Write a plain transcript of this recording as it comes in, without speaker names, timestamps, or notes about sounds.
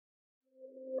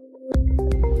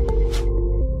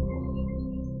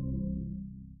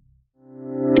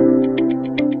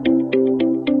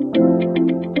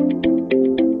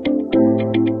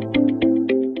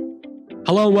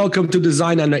and welcome to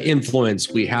Design Under Influence.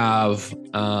 We have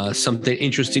something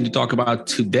interesting to talk about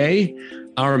today.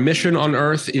 Our mission on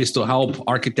Earth is to help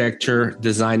architecture,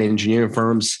 design, and engineering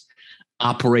firms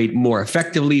operate more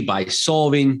effectively by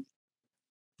solving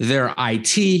their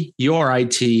IT, your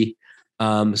IT,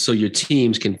 so your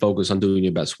teams can focus on doing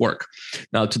your best work.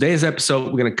 Now, today's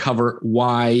episode, we're going to cover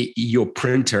why your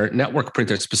printer, network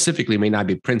printer specifically, may not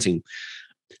be printing.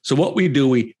 So what we do,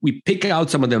 we pick out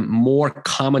some of the more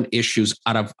common issues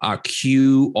out of our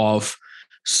queue of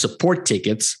support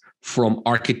tickets from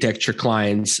architecture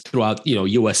clients throughout,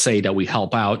 USA that we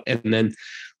help out. And then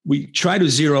we try to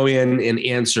zero in and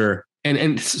answer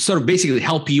and sort of basically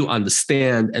help you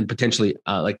understand and potentially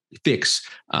fix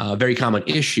very common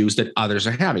issues that others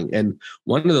are having. And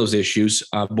one of those issues,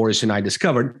 Boris and I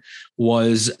discovered,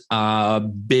 was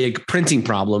big printing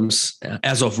problems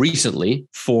as of recently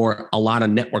for a lot of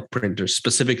network printers,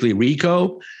 specifically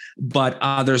Ricoh, but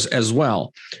others as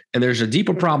well. And there's a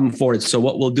deeper problem for it. So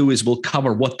what we'll do is we'll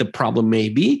cover what the problem may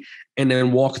be and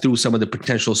then walk through some of the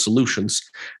potential solutions.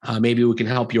 Maybe we can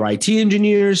help your IT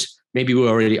engineers. Maybe we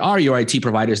already are your IT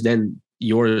providers, then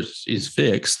yours is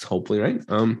fixed, hopefully, right?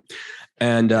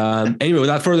 Anyway,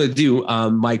 without further ado,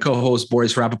 my co-host,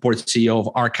 Boris Rappaport, CEO of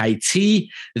ArcIT,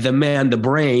 the man, the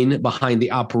brain behind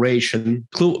the operation.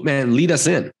 Man, lead us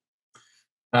in.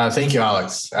 Thank you,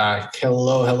 Alex.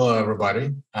 Hello,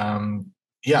 everybody.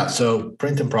 So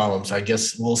printing problems, I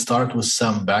guess we'll start with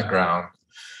some background,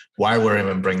 why we're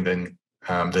even bringing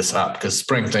this up, because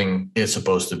printing is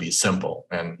supposed to be simple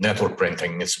and network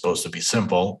printing is supposed to be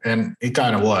simple. And it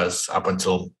kind of was up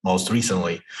until most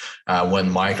recently when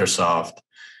Microsoft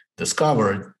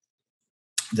discovered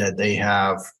that they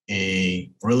have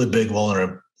a really big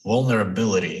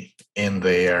vulnerability in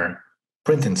their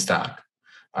printing stack.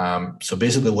 So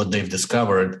basically what they've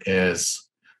discovered is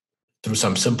through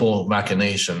some simple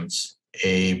machinations,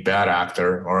 a bad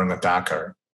actor or an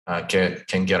attacker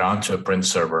can get onto a print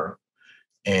server.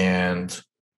 And,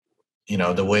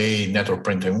 the way network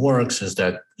printing works is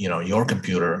that, your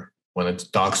computer, when it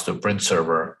talks to a print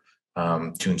server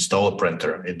to install a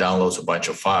printer, it downloads a bunch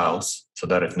of files so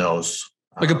that it knows.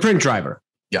 Like a print driver.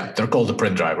 Yeah, they're called the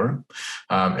print driver.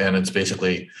 And it's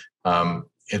basically,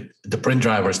 the print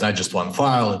driver is not just one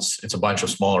file, it's a bunch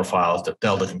of smaller files that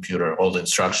tell the computer all the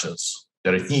instructions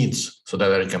that it needs so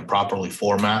that it can properly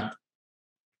format,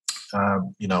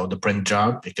 the print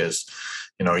job, because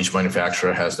each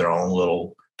manufacturer has their own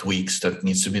little tweaks that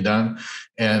needs to be done,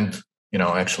 and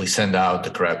actually send out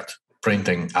the correct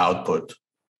printing output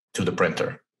to the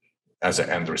printer as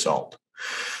an end result.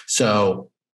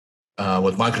 So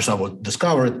what Microsoft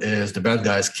discovered is the bad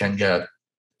guys can get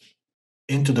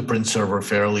into the print server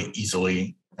fairly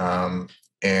easily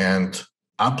and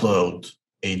upload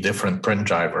a different print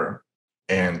driver,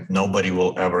 and nobody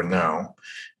will ever know.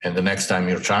 And the next time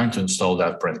you're trying to install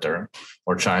that printer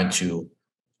or trying to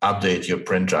update your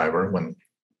print driver when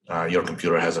your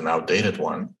computer has an outdated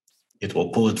one, it will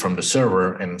pull it from the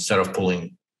server, and instead of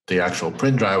pulling the actual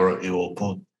print driver, it will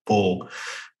pull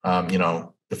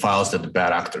the files that the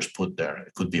bad actors put there.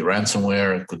 It could be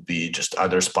ransomware, it could be just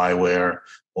other spyware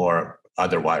or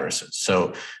other viruses.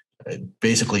 So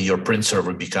basically your print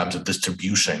server becomes a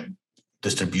distribution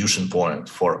point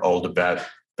for all the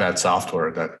bad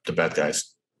software that the bad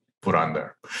guys put on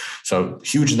there. So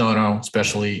huge no-no,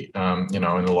 especially, in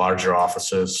the larger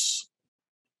offices.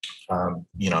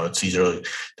 It's easier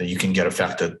that you can get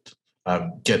affected,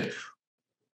 get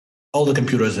all the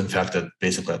computers infected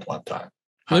basically at one time.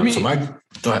 Go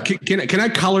ahead. Can I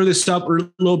color this up a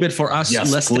little bit for us?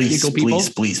 Yes, less please, technical people?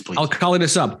 Please. I'll color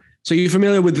this up. So you're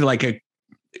familiar with like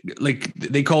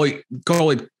they call it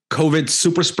COVID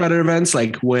super spreader events,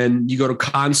 like when you go to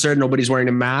concert, nobody's wearing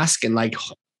a mask and like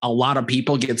a lot of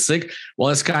people get sick. Well,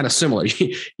 it's kind of similar.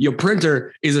 Your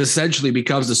printer is essentially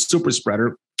becomes the super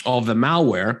spreader of the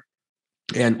malware.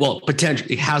 And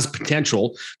it has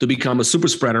potential to become a super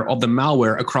spreader of the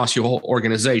malware across your whole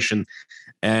organization.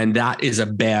 And that is a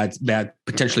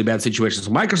potentially bad situation.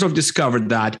 So Microsoft discovered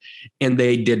that, and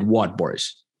they did what,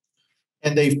 Boris?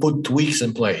 And they've put tweaks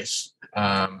in place,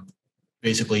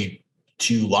 basically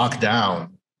to lock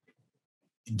down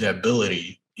the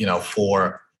ability,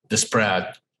 for the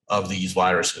spread of these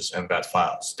viruses and bad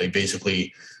files. They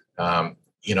basically, on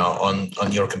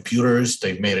your computers,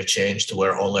 they've made a change to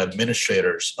where only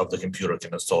administrators of the computer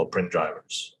can install print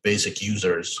drivers. Basic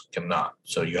users cannot.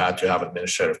 So you had to have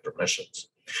administrative permissions.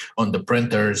 On the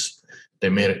printers,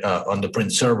 on the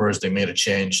print servers, they made a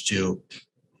change to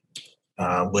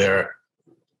where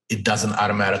it doesn't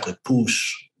automatically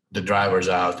push the drivers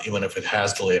out, even if it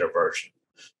has the later version.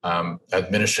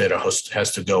 Administrator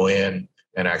has to go in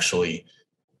and actually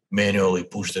manually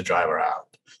push the driver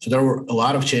out. So there were a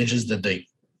lot of changes that they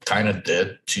kind of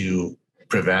did to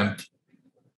prevent,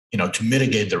 to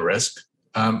mitigate the risk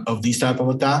of these type of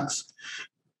attacks,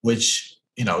 which,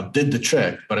 did the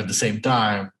trick. But at the same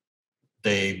time,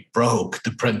 they broke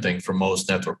the printing for most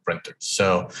network printers.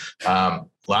 So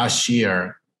last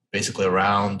year, basically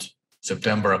around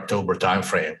September, October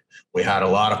timeframe, we had a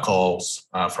lot of calls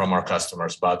from our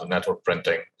customers about the network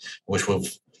printing, which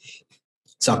we've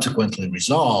subsequently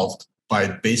resolved by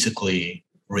basically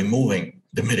removing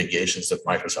the mitigations that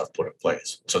Microsoft put in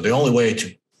place. So the only way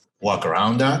to walk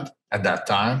around that at that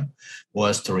time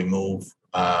was to remove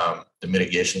the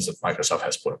mitigations that Microsoft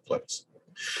has put in place.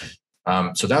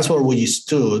 So that's where we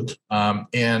stood.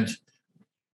 And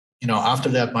after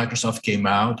that, Microsoft came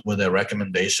out with a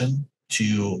recommendation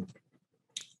to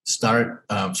start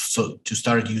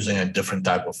using a different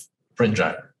type of print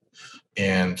driver.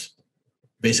 And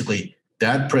basically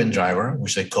that print driver,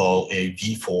 which they call a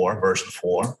V4 version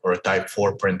 4 or a type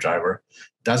 4 print driver,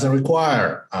 doesn't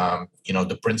require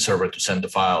the print server to send the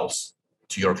files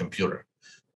to your computer.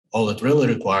 All it really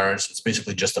requires is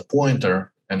basically just a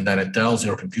pointer, and then it tells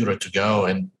your computer to go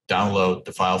and download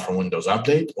the file from Windows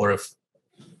Update, or if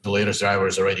the latest driver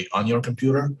is already on your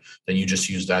computer, then you just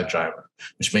use that driver,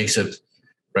 which makes it,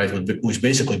 which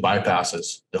basically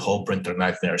bypasses the whole printer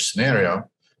nightmare scenario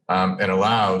and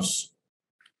allows,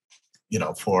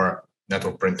 for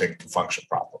network printing to function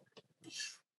properly,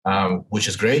 which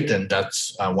is great. And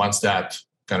that's once that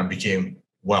kind of became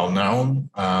well known,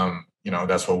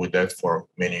 that's what we did for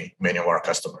many of our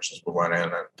customers as we went in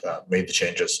and made the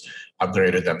changes,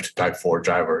 upgraded them to type 4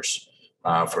 drivers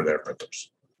for their printers.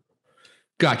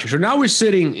 Gotcha. So now we're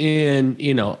sitting in,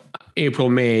 April,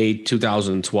 May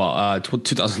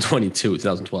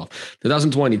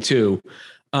 2022.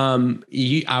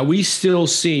 Are we still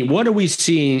seeing, what are we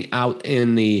seeing out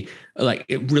in the,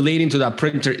 relating to that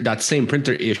printer, that same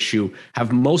printer issue?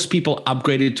 Have most people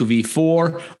upgraded to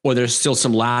V4, or there's still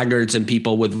some laggards and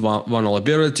people with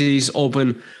vulnerabilities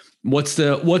open? What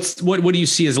do you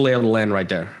see as a lay of the land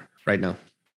right now?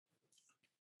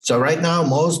 So right now,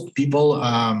 most people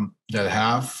that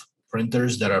have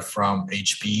printers that are from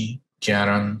HP,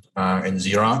 Canon, and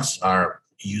Xerox are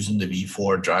using the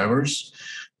V4 drivers.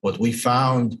 What we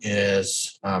found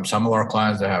is some of our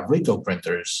clients that have Ricoh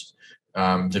printers,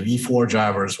 the V4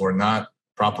 drivers were not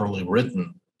properly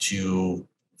written to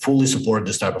fully support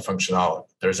this type of functionality.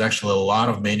 There's actually a lot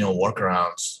of manual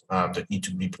workarounds that need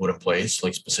to be put in place,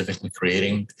 like specifically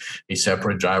creating a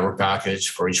separate driver package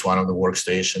for each one of the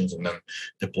workstations and then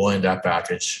deploying that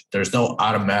package. There's no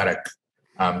automatic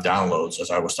downloads, as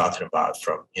I was talking about,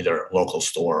 from either local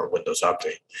store or Windows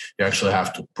Update. You actually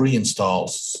have to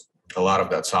pre-install a lot of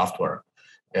that software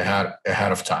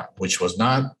ahead of time, which was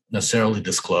not necessarily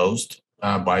disclosed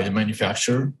by the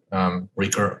manufacturer,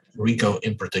 Ricoh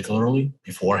in particularly,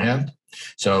 beforehand.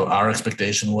 So our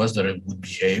expectation was that it would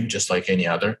behave just like any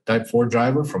other Type 4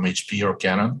 driver from HP or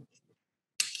Canon.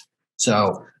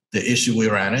 So the issue we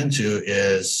ran into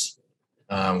is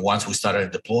once we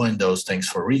started deploying those things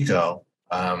for Ricoh,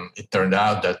 it turned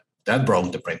out that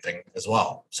broke the printing as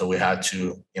well. So we had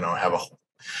to,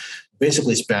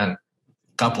 basically spend a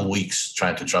couple weeks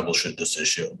trying to troubleshoot this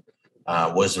issue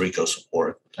with Ricoh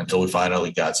support until we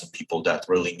finally got some people that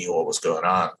really knew what was going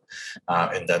on.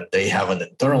 And then they have an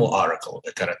internal article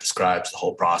that kind of describes the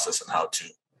whole process and how to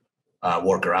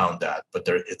work around that, but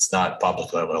it's not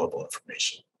publicly available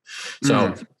information.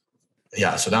 So,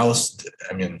 so that was,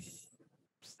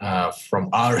 from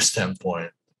our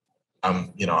standpoint,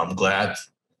 I'm glad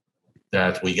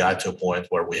that we got to a point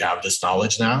where we have this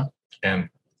knowledge now. And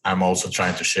I'm also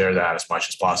trying to share that as much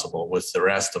as possible with the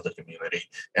rest of the community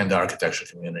and the architecture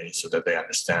community so that they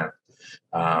understand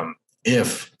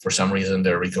if for some reason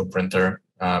their Ricoh printer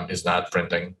is not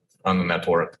printing on the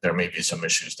network, there may be some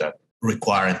issues that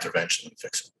require intervention and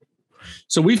fixing.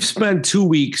 So we've spent 2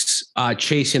 weeks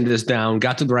chasing this down,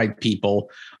 got to the right people,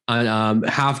 and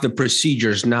have the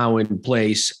procedures now in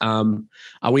place.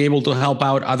 Are we able to help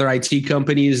out other IT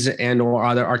companies and or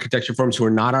other architecture firms who are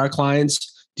not our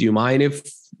clients? Do you mind if,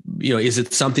 is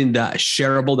it something that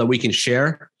shareable that we can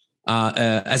share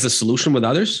as a solution with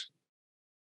others?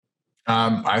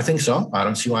 I think so. I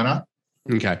don't see why not.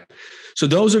 Okay. So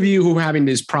those of you who are having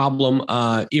this problem,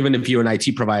 even if you're an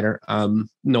IT provider,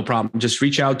 no problem. Just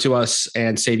reach out to us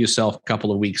and save yourself a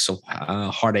couple of weeks of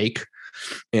heartache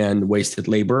and wasted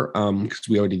labor, because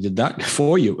we already did that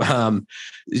for you.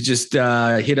 Just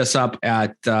hit us up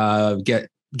at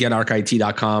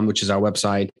getarchit.com, which is our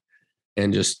website,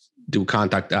 and just do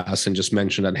contact us and just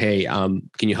mention that, hey,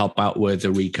 can you help out with the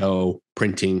Ricoh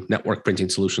network printing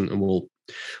solution? And we'll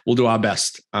do our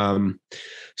best.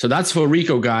 So that's for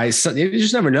Ricoh, guys. So you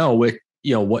just never know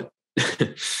what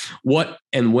what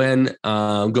and when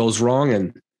goes wrong,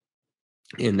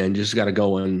 and then just got to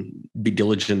go and be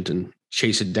diligent and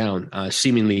chase it down.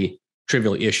 Seemingly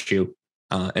trivial issue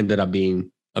ended up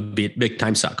being a big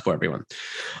time suck for everyone.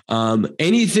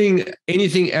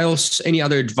 Anything else? Any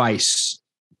other advice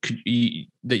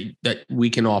that we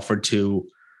can offer to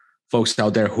folks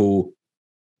out there who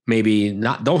maybe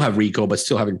don't have Ricoh but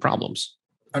still having problems?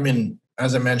 I mean,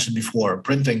 as I mentioned before,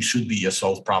 printing should be a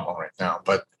solved problem right now.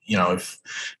 But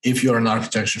if you're an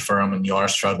architecture firm and you are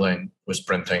struggling with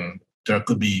printing, there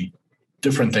could be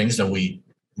different things that we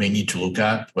may need to look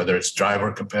at, whether it's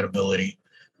driver compatibility,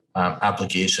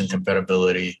 application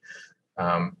compatibility,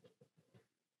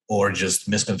 or just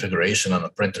misconfiguration on the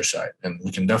printer side. And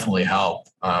we can definitely help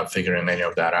figuring any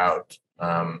of that out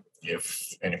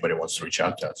if anybody wants to reach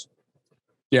out to us.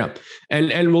 Yeah,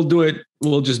 and we'll do it.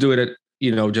 We'll just do it at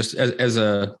just as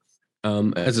a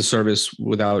service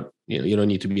without you don't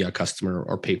need to be a customer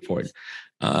or pay for it.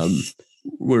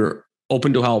 We're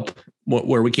open to help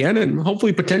where we can, and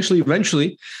hopefully, potentially,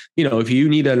 eventually, if you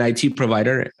need an IT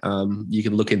provider, you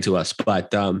can look into us.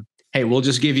 But hey, we'll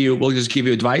just give you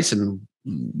advice and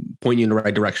point you in the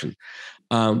right direction.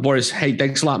 Boris, hey,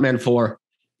 thanks a lot, man, for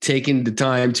taking the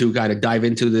time to kind of dive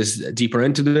deeper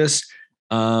into this.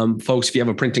 Folks, if you have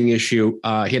a printing issue,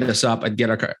 hit us up at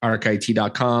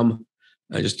getarchit.com.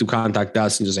 Just to contact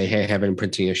us and just say, hey, I have any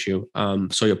printing issue.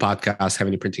 So your podcast have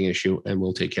any printing issue, and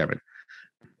we'll take care of it.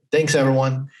 Thanks,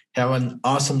 everyone. Have an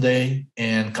awesome day,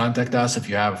 and contact us if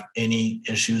you have any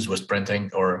issues with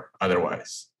printing or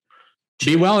otherwise.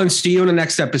 Be well, and see you in the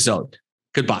next episode.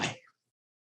 Goodbye.